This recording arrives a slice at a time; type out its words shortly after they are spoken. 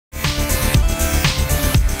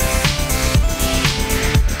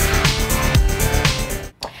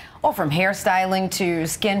Well, from hairstyling to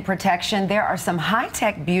skin protection, there are some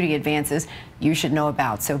high-tech beauty advances you should know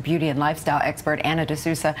about. So beauty and lifestyle expert Anna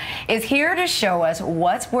D'Souza is here to show us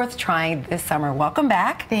what's worth trying this summer. Welcome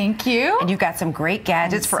back. Thank you. And you've got some great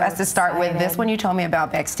gadgets for us to start with. This one you told me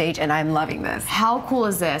about backstage, and I'm loving this. How cool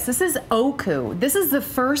is this? This is Oku. This is the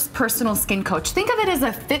first personal skin coach. Think of it as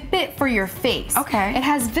a Fitbit for your face. Okay. It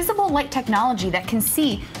has visible light technology that can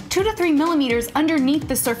see 2 to 3 millimeters underneath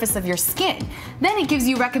the surface of your skin. Then it gives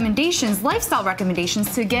you recommendations, lifestyle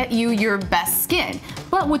recommendations, to get you your best skin.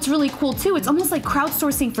 But what's really cool too, it's almost like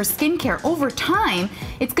crowdsourcing for skincare. Over time,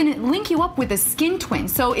 it's gonna link you up with a skin twin.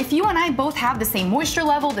 So if you and I both have the same moisture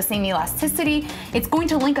level, the same elasticity, it's going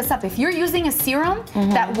to link us up. If you're using a serum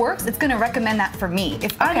that works, it's gonna recommend that for me.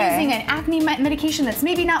 If I'm using an acne medication that's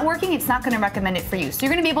maybe not working, it's not gonna recommend it for you. So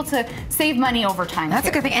you're gonna be able to save money over time. That's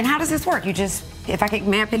a good thing. And how does this work? You just, if I can,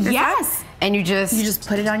 may I pick this up? And you just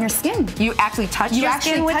put it on your skin. You actually touch your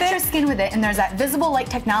skin with it? You actually touch your skin with it, and there's that visible light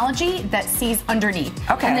technology that sees underneath.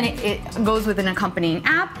 Okay. And then it goes with an accompanying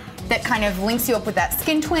app that kind of links you up with that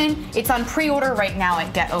skin twin. It's on pre-order right now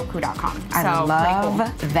at getoku.com. I love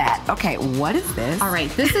that. Okay, what is this? All right,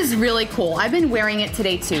 this is really cool. I've been wearing it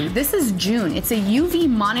today too. This is June. It's a UV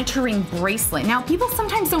monitoring bracelet. Now, people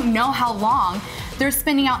sometimes don't know how long they're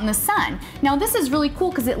spending out in the sun. Now, this is really cool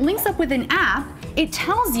because it links up with an app. It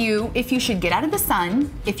tells you if you should get out of the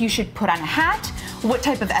sun, if you should put on a hat, what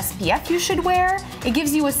type of SPF you should wear. It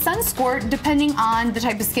gives you a sun score depending on the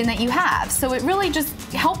type of skin that you have. So it really just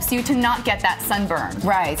helps you to not get that sunburn.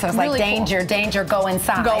 Right, so it's really like danger, danger, go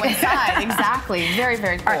inside. Go inside, exactly. Very,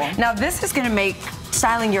 very cool. All right, now this is gonna make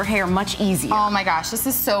styling your hair much easier. Oh my gosh, this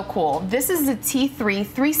is so cool. This is the T3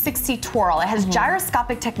 360 Twirl. It has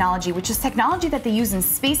gyroscopic technology, which is technology that they use in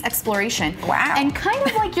space exploration. Wow. And kind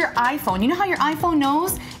of like your iPhone. You know how your iPhone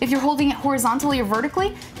knows if you're holding it horizontally or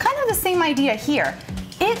vertically? Kind of the same idea here.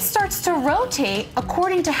 It starts to rotate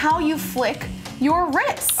according to how you flick your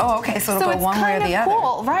wrist. Oh, okay, so it'll go one way or the other.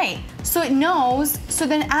 Cool, right. So it knows, so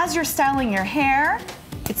then as you're styling your hair,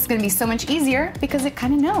 it's going to be so much easier because it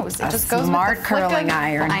kind of knows. It just goes smart with the flick curling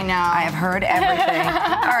iron. I know. I have heard everything.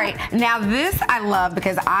 All right, now this I love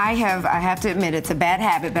because I have to admit it's a bad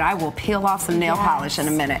habit, but I will peel off some nail polish in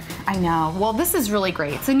a minute. I know. Well, this is really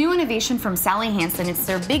great. It's a new innovation from Sally Hansen. It's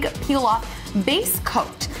their big peel off base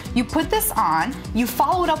coat. You put this on, you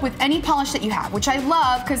follow it up with any polish that you have, which I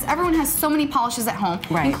love because everyone has so many polishes at home,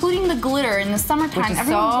 including the glitter in the summertime. Which is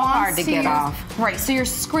so hard to get off. Right, so you're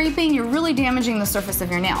scraping, you're really damaging the surface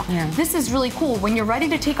of your nail. Yeah. This is really cool. When you're ready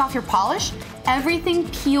to take off your polish, everything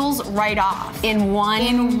peels right off. In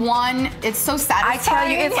one? It's so satisfying. I tell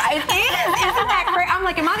you, it is. Isn't that crazy? I'm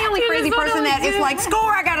like, am I the only crazy person that is like,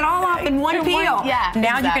 score, I got it all off in one peel? Yeah,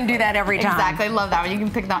 now you can do that every time. Exactly, I love that one. You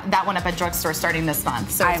can pick that one up at drugstore starting this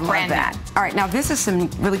month. So it's brand new. All right, now this is some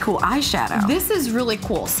really cool eyeshadow. This is really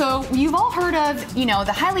cool. So you've all heard of, you know,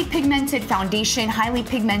 the highly pigmented foundation, highly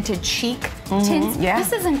pigmented cheek tints. Yeah.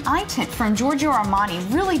 This is an eye tint from Giorgio Armani,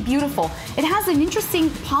 really beautiful. It has an interesting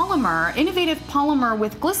polymer, innovative polymer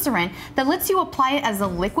with glycerin that lets you apply it as a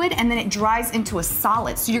liquid and then it dries into a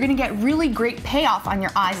solid. So you're gonna get really great payoff on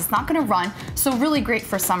your eyes. It's not gonna run, so really great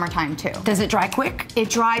for summertime too. Does it dry quick? It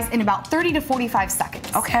dries in about 30 to 45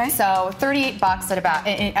 seconds. Okay. So $38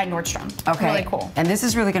 at Nordstrom. Okay. Really cool. And this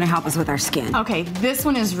is really going to help us with our skin. Okay, this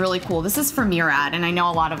one is really cool. This is for Murad, and I know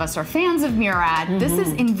a lot of us are fans of Murad. This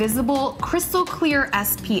is invisible crystal clear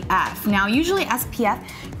SPF. Now, usually SPF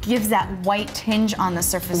gives that white tinge on the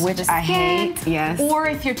surface of the skin. I hate, yes. Or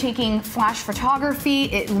if you're taking flash photography,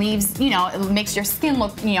 it leaves, you know, it makes your skin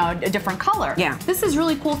look, you know, a different color. Yeah. This is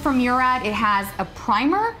really cool from Murad. It has a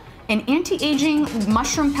primer, an anti-aging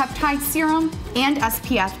mushroom peptide serum, and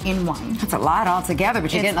SPF in one. That's a lot altogether,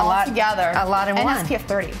 but you're getting a lot together. A lot in one. And SPF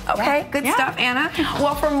 30. Okay, good stuff, Anna.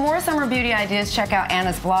 Well, for more summer beauty ideas, check out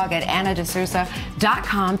Anna's blog at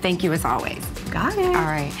annadesouza.com. Thank you as always. Got it. All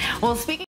right. Well, speaking